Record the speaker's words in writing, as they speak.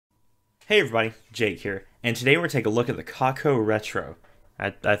Hey everybody, Jake here, and today we're going to take a look at the Kaco Retro. I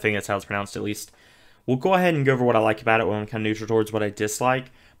think that's how it's pronounced at least. We'll go ahead and go over what I like about it when I'm kind of neutral towards what I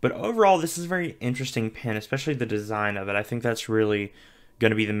dislike, but overall this is a very interesting pen, especially the design of it. I think that's really going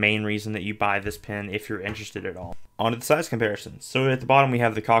to be the main reason that you buy this pen if you're interested at all. On to the size comparison. So at the bottom we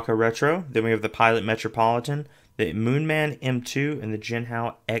have the Kaco Retro, then we have the Pilot Metropolitan, the Moonman M2, and the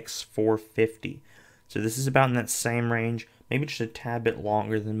Jinhao X450. So this is about in that same range, maybe just a tad bit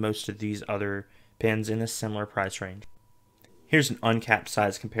longer than most of these other pens in a similar price range. Here's an uncapped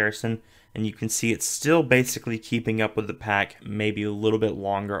size comparison, and you can see it's still basically keeping up with the pack, maybe a little bit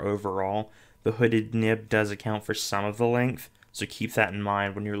longer overall. The hooded nib does account for some of the length, so keep that in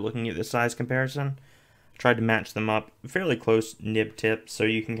mind when you're looking at the size comparison. I tried to match them up fairly close nib tip, so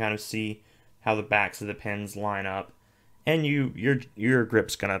you can kind of see how the backs of the pens line up. And your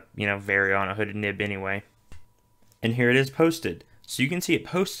grip's gonna, vary on a hooded nib anyway. And here it is posted. So you can see it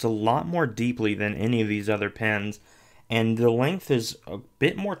posts a lot more deeply than any of these other pens, and the length is a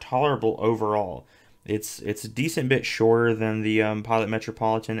bit more tolerable overall. It's a decent bit shorter than the Pilot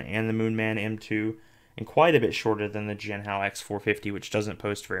Metropolitan and the Moonman M2, and quite a bit shorter than the Jinhao X450, which doesn't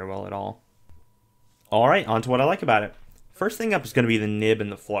post very well at all. Alright, on to what I like about it. First thing up is going to be the nib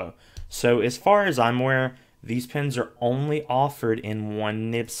and the flow. So as far as I'm aware, these pens are only offered in one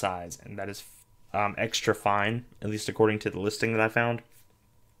nib size, and that is extra fine, at least according to the listing that I found.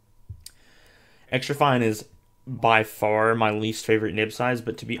 Extra fine is by far my least favorite nib size,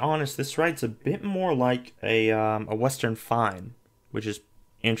 but to be honest, this writes a bit more like a Western fine, which is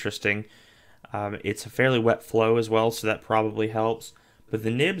interesting. It's a fairly wet flow as well, so that probably helps. But the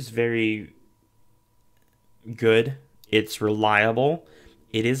nib's very good. It's reliable.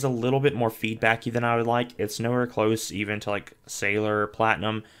 It is a little bit more feedbacky than I would like. It's nowhere close even to like Sailor or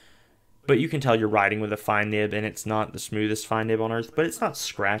Platinum. But you can tell you're riding with a fine nib, and it's not the smoothest fine nib on earth, but it's not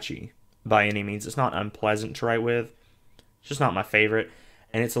scratchy by any means. It's not unpleasant to write with. It's just not my favorite.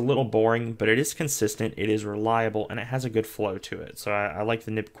 And it's a little boring, but it is consistent, it is reliable, and it has a good flow to it. So I like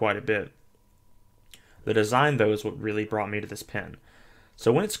the nib quite a bit. The design, though, is what really brought me to this pen.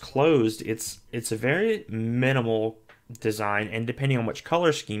 So when it's closed, it's a very minimal design, and depending on which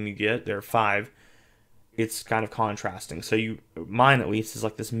color scheme you get, there are 5, it's kind of contrasting. So mine at least is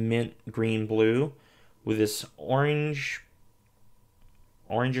like this mint green blue with this orangish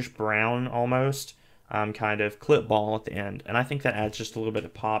brown almost kind of clip ball at the end, and I think that adds just a little bit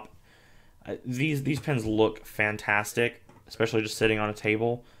of pop. These pens look fantastic, especially just sitting on a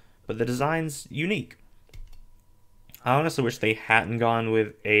table, but the design's unique. I honestly wish they hadn't gone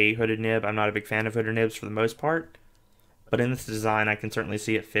with a hooded nib. I'm not a big fan of hooded nibs for the most part, but in this design I can certainly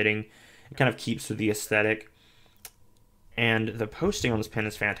see it fitting. It kind of keeps with the aesthetic, and the posting on this pen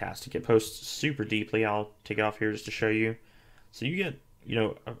is fantastic. It posts super deeply. I'll take it off here just to show you. So you get,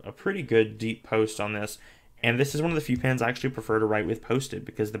 a pretty good deep post on this, and this is one of the few pens I actually prefer to write with posted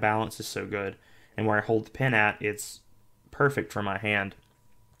because the balance is so good, and where I hold the pen at, it's perfect for my hand.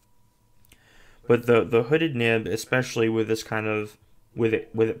 But the hooded nib, especially with this kind of with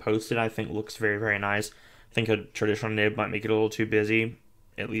it posted, I think looks very, very nice. I think a traditional nib might make it a little too busy,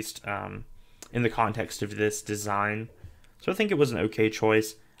 at least in the context of this design. So I think it was an okay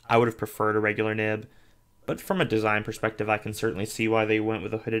choice. I would have preferred a regular nib, but from a design perspective, I can certainly see why they went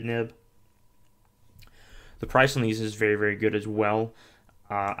with a hooded nib. The price on these is very, very good as well.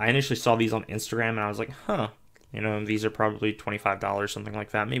 I initially saw these on Instagram, and I was like, huh, these are probably $25, something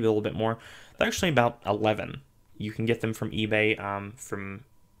like that, maybe a little bit more. They're actually about $11. You can get them from eBay from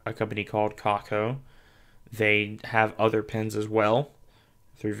a company called Kaco. They have other pens as well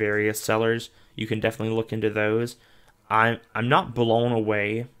through various sellers. You can definitely look into those. I'm not blown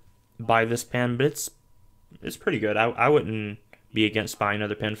away by this pen, but it's pretty good. I wouldn't be against buying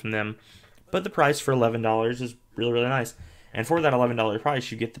another pen from them. But the price for $11 is really, really nice. And for that $11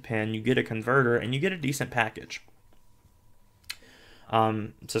 price, you get the pen, you get a converter, and you get a decent package.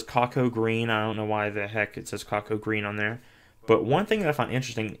 It says Kaco Green. I don't know why the heck it says Kaco Green on there. But one thing that I find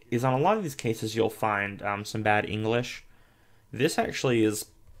interesting is on a lot of these cases you'll find some bad English. This actually is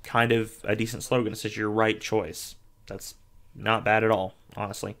kind of a decent slogan. It says your right choice. That's not bad at all,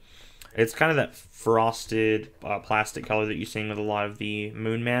 honestly. It's kind of that frosted plastic color that you've seen with a lot of the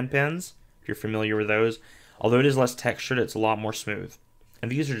Moonman pens, if you're familiar with those. Although it is less textured, it's a lot more smooth.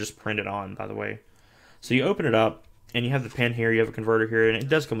 And these are just printed on, by the way. So you open it up, and you have the pen here, you have a converter here, and it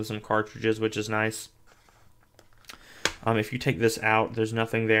does come with some cartridges, which is nice. If you take this out, there's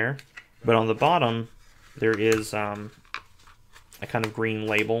nothing there. But on the bottom, there is a kind of green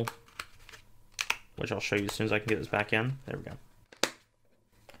label, which I'll show you as soon as I can get this back in. There we go.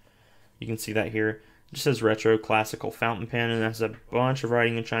 You can see that here. It just says retro classical fountain pen, and it has a bunch of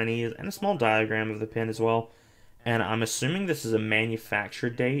writing in Chinese and a small diagram of the pen as well. And I'm assuming this is a manufacture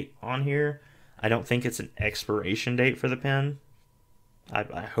date on here. I don't think it's an expiration date for the pen.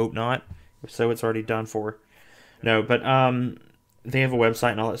 I hope not. If so, it's already done for. No, but they have a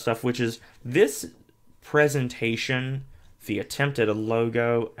website and all that stuff, which is this presentation, the attempt at a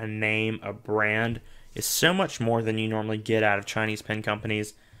logo, a name, a brand, is so much more than you normally get out of Chinese pen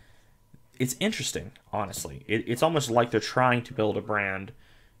companies. It's interesting, honestly. It's almost like they're trying to build a brand,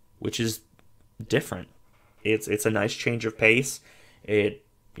 which is different. It's a nice change of pace. You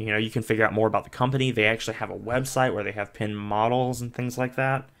can figure out more about the company. They actually have a website where they have pen models and things like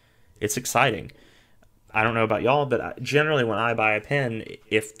that. It's exciting. I don't know about y'all, but generally when I buy a pen,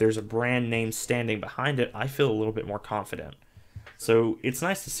 if there's a brand name standing behind it, I feel a little bit more confident. So it's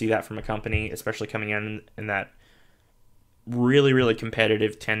nice to see that from a company, especially coming in that really, really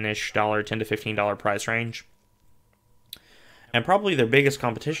competitive $10-ish, $10 to $15 price range. And probably their biggest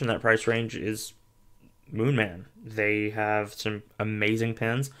competition in that price range is Moonman. They have some amazing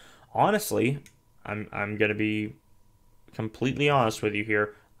pens. Honestly, I'm going to be completely honest with you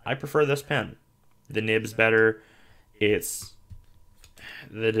here. I prefer this pen. The nib's better. The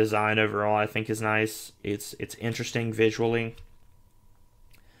design overall I think is nice. It's interesting visually.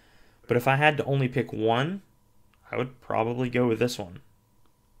 But if I had to only pick one, I would probably go with this one.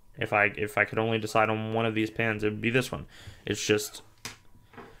 If I could only decide on one of these pens, it would be this one. It's just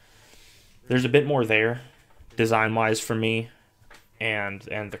there's a bit more there, design-wise for me, and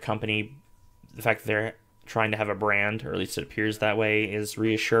the company, the fact that they're trying to have a brand, or at least it appears that way, is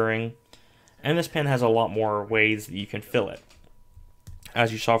reassuring. And this pen has a lot more ways that you can fill it.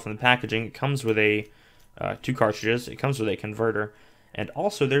 As you saw from the packaging, it comes with two cartridges. It comes with a converter. And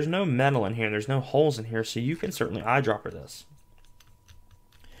also, there's no metal in here. There's no holes in here, so you can certainly eyedropper this.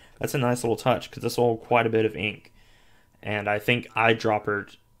 That's a nice little touch, because this will hold quite a bit of ink. And I think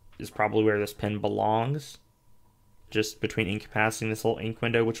eyedropper is probably where this pen belongs. Just between ink capacity and this little ink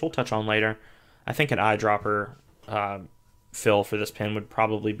window, which we'll touch on later. I think an eyedropper fill for this pen would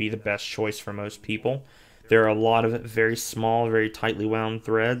probably be the best choice for most people. There are a lot of very small, very tightly wound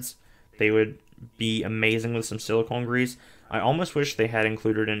threads. They would be amazing with some silicone grease. I almost wish they had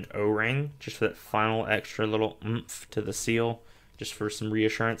included an O-ring, just for that final extra little oomph to the seal, just for some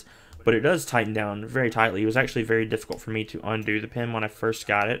reassurance. But it does tighten down very tightly. It was actually very difficult for me to undo the pen when I first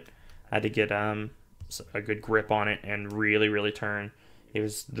got it. I had to get a good grip on it and really, really turn. It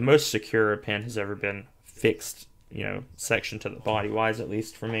was the most secure a pen has ever been fixed, section to the body wise, at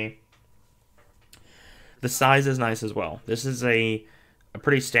least for me. The size is nice as well. This is a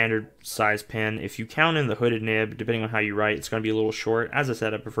pretty standard size pen. If you count in the hooded nib, depending on how you write, it's going to be a little short. As I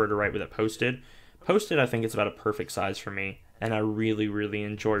said, I prefer to write with it posted. Posted, I think it's about a perfect size for me, and I really, really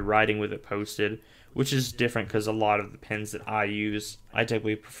enjoy writing with it posted, which is different because a lot of the pens that I use, I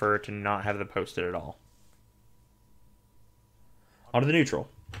typically prefer to not have them posted at all. On to the neutral.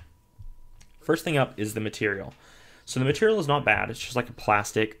 First thing up is the material. So the material is not bad. It's just like a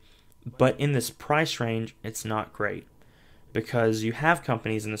plastic, but in this price range, it's not great, because you have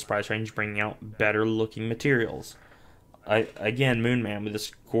companies in this price range bringing out better looking materials. Again, Moonman with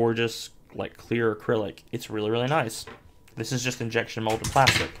this gorgeous, like, clear acrylic. It's really, really nice. This is just injection molded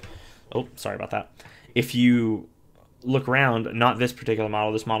plastic. Oh, sorry about that. If you look around, not this particular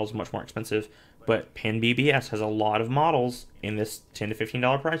model. This model is much more expensive, but Pen BBS has a lot of models in this $10 to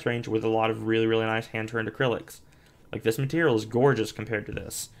 $15 price range with a lot of really, really nice hand-turned acrylics. Like, this material is gorgeous compared to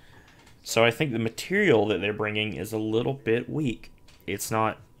this. So I think the material that they're bringing is a little bit weak. It's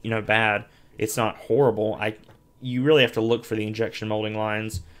not, bad. It's not horrible. You really have to look for the injection molding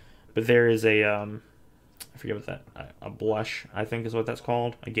lines. But there is I forget what a blush, I think is what that's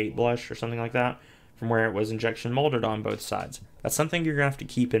called. A gate blush or something like that, from where it was injection molded on both sides. That's something you're going to have to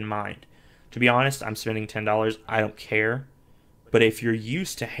keep in mind. To be honest, I'm spending $10. I don't care. But if you're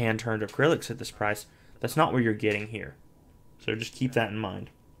used to hand-turned acrylics at this price, that's not what you're getting here. So just keep that in mind.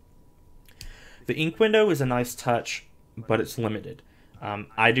 The ink window is a nice touch, but it's limited.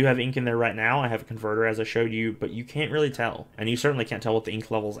 I do have ink in there right now. I have a converter, as I showed you, but you can't really tell. And you certainly can't tell what the ink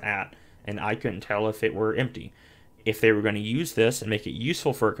level's at. And I couldn't tell if it were empty. If they were going to use this and make it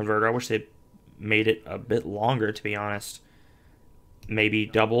useful for a converter, I wish they'd made it a bit longer, to be honest. Maybe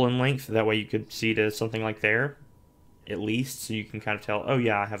double in length. That way you could see to something like there, at least, so you can kind of tell, oh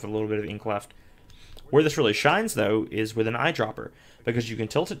yeah, I have a little bit of ink left. Where this really shines, though, is with an eyedropper, because you can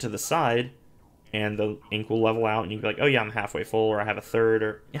tilt it to the side, and the ink will level out, and you can be like, oh yeah, I'm halfway full, or I have a third,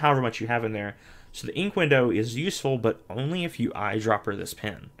 or however much you have in there. So the ink window is useful, but only if you eyedropper this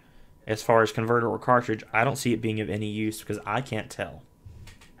pen. As far as converter or cartridge, I don't see it being of any use, because I can't tell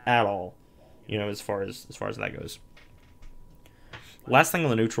at all. you know, as far as that goes. Last thing on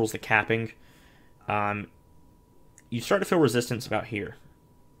the neutral is the capping. You start to feel resistance about here.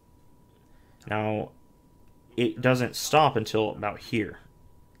 Now, it doesn't stop until about here.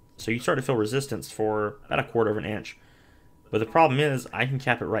 So you start to feel resistance for about 1/4 of an inch. But the problem is, I can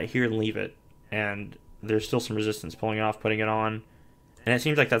cap it right here and leave it. And there's still some resistance pulling it off, putting it on. And it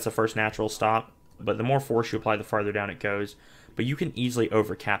seems like that's the first natural stop. But the more force you apply, the farther down it goes. But you can easily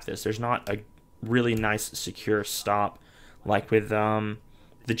overcap this. There's not a really nice, secure stop like with the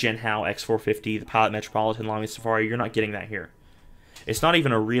Jinhao X450, the Pilot Metropolitan Lamy Safari. You're not getting that here. It's not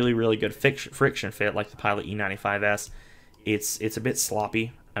even a really, really good friction fit like the Pilot E95S. It's a bit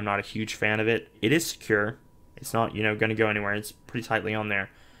sloppy. I'm not a huge fan of it. It is secure. It's not, you know, going to go anywhere. It's pretty tightly on there.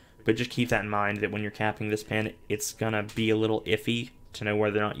 But just keep that in mind that when you're capping this pen, it's going to be a little iffy to know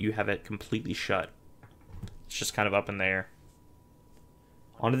whether or not you have it completely shut. It's just kind of up in the air.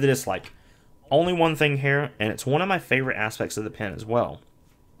 On to the dislike. Only one thing here, and it's one of my favorite aspects of the pen as well.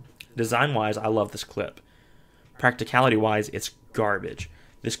 Design-wise, I love this clip. Practicality-wise, it's garbage.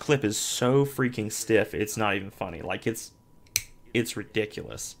 This clip is so freaking stiff, it's not even funny. Like, it's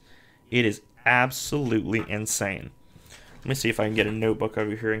ridiculous. It is absolutely insane. Let me see if I can get a notebook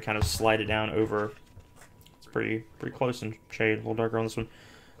over here and kind of slide it down over. It's pretty close in shade, a little darker on this one.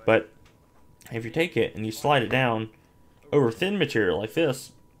 But if you take it and you slide it down over thin material like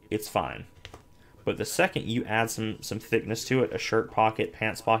this, it's fine. But the second you add some thickness to it, a shirt pocket,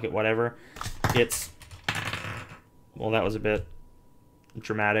 pants pocket, whatever, it's... Well, that was a bit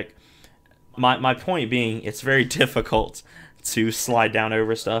dramatic. My point being, it's very difficult to slide down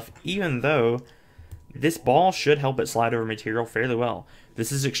over stuff, even though this ball should help it slide over material fairly well.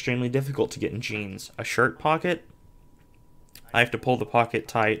 This is extremely difficult to get in jeans. A shirt pocket, I have to pull the pocket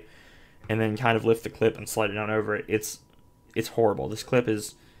tight and then kind of lift the clip and slide it down over it. It's horrible. This clip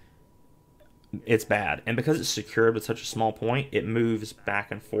is... It's bad. And because it's secured with such a small point, it moves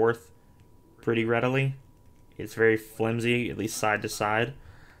back and forth pretty readily. It's very flimsy, at least side to side.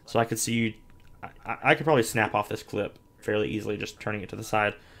 So I could see you... I could probably snap off this clip fairly easily just turning it to the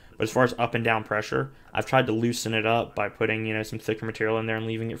side. But as far as up and down pressure, I've tried to loosen it up by putting, you know, some thicker material in there and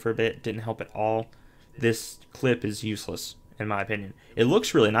leaving it for a bit. It didn't help at all. This clip is useless, in my opinion. It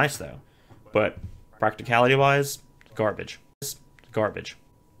looks really nice, though. But practicality-wise, garbage. Garbage.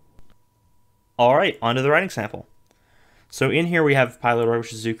 Alright, on to the writing sample. So in here we have Pilot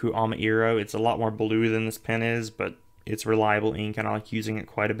Shizuku Ama-Iro. It's a lot more blue than this pen is, but it's reliable ink and I like using it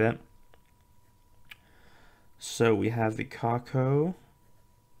quite a bit. So we have the Kaco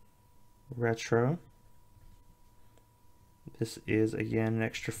Retro. This is, again, an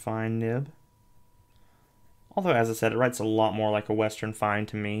extra fine nib. Although, as I said, it writes a lot more like a Western fine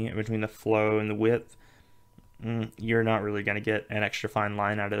to me. Between the flow and the width, you're not really going to get an extra fine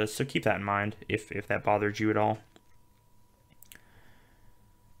line out of this, so keep that in mind if that bothered you at all.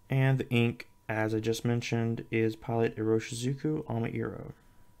 And the ink, as I just mentioned, is Pilot Shizuku Ama-Iro.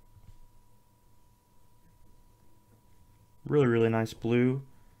 Really, really nice blue.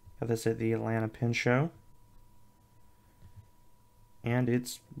 Got this at the Atlanta Pen Show. And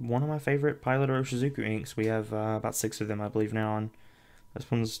it's one of my favorite Pilot Shizuku inks. We have about 6 of them, I believe, now, and this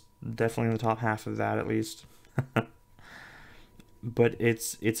one's definitely in the top half of that, at least. But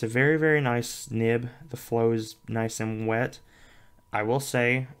it's a very, very nice nib. The flow is nice and wet. I will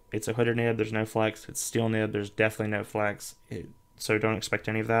say, it's a hooded nib, there's no flex. It's steel nib, there's definitely no flex. So don't expect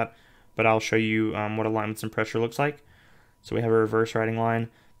any of that. But I'll show you what alignments and pressure looks like. So we have a reverse writing line.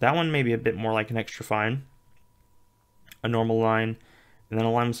 That one may be a bit more like an extra fine. A normal line, and then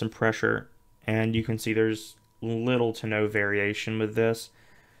a line with some pressure. And you can see there's little to no variation with this.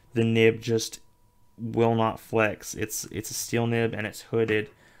 The nib just will not flex. It's a steel nib and it's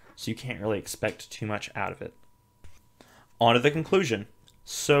hooded, so you can't really expect too much out of it. On to the conclusion.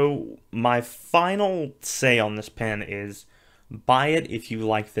 So my final say on this pen is buy it if you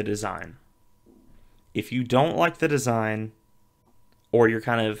like the design. If you don't like the design, or you're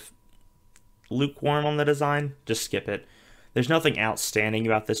kind of lukewarm on the design, just skip it. There's nothing outstanding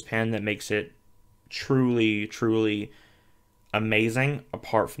about this pen that makes it truly, truly amazing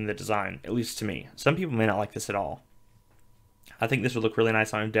apart from the design, at least to me. Some people may not like this at all. I think this would look really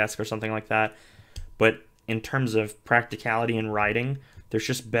nice on a desk or something like that, but in terms of practicality and writing, there's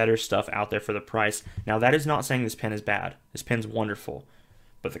just better stuff out there for the price. Now, that is not saying this pen is bad. This pen's wonderful.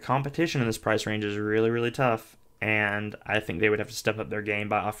 But the competition in this price range is really, really tough, and I think they would have to step up their game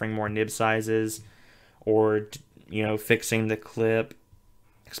by offering more nib sizes or, you know, fixing the clip,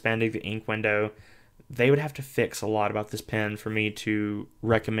 expanding the ink window. They would have to fix a lot about this pen for me to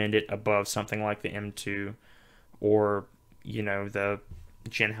recommend it above something like the M2 or, you know, the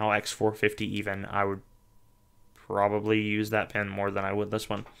Jinhao X450 even, I would probably use that pen more than I would this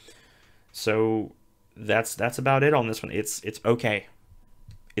one. So that's about it on this one. It's okay.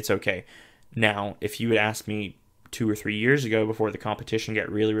 It's okay. Now, if you had asked me 2 or 3 years ago, before the competition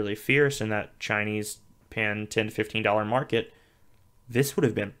got really, really fierce in that Chinese pen $10 to $15 market, this would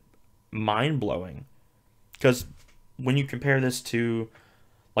have been mind-blowing. Because when you compare this to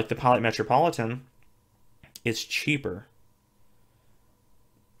like the Pilot Metropolitan, it's cheaper.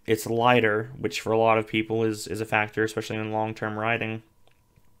 It's lighter, which for a lot of people is a factor, especially in long-term riding.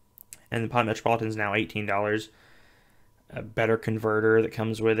 And the Pilot Metropolitan is now $18. A better converter that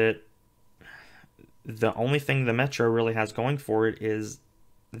comes with it. The only thing the Metro really has going for it is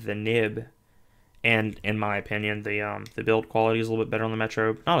the nib, and in my opinion, the build quality is a little bit better on the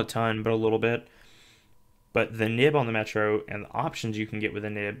Metro. Not a ton, but a little bit. But the nib on the Metro and the options you can get with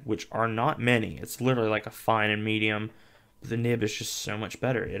the nib, which are not many, it's literally like a fine and medium. The nib is just so much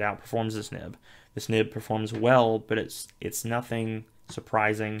better. It outperforms this nib. This nib performs well, but it's nothing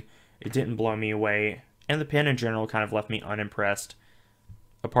surprising. It didn't blow me away, and the pen in general kind of left me unimpressed,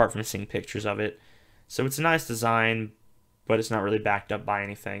 apart from seeing pictures of it. So it's a nice design, but it's not really backed up by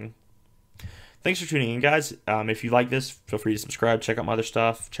anything. Thanks for tuning in, guys. If you like this, feel free to subscribe. Check out my other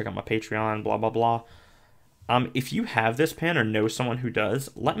stuff. Check out my Patreon, blah, blah, blah. If you have this pen or know someone who does,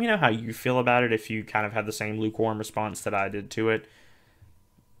 let me know how you feel about it if you kind of have the same lukewarm response that I did to it.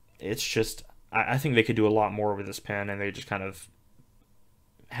 It's just, I think they could do a lot more with this pen, and they just kind of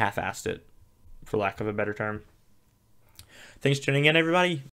half-assed it, for lack of a better term. Thanks for tuning in, everybody.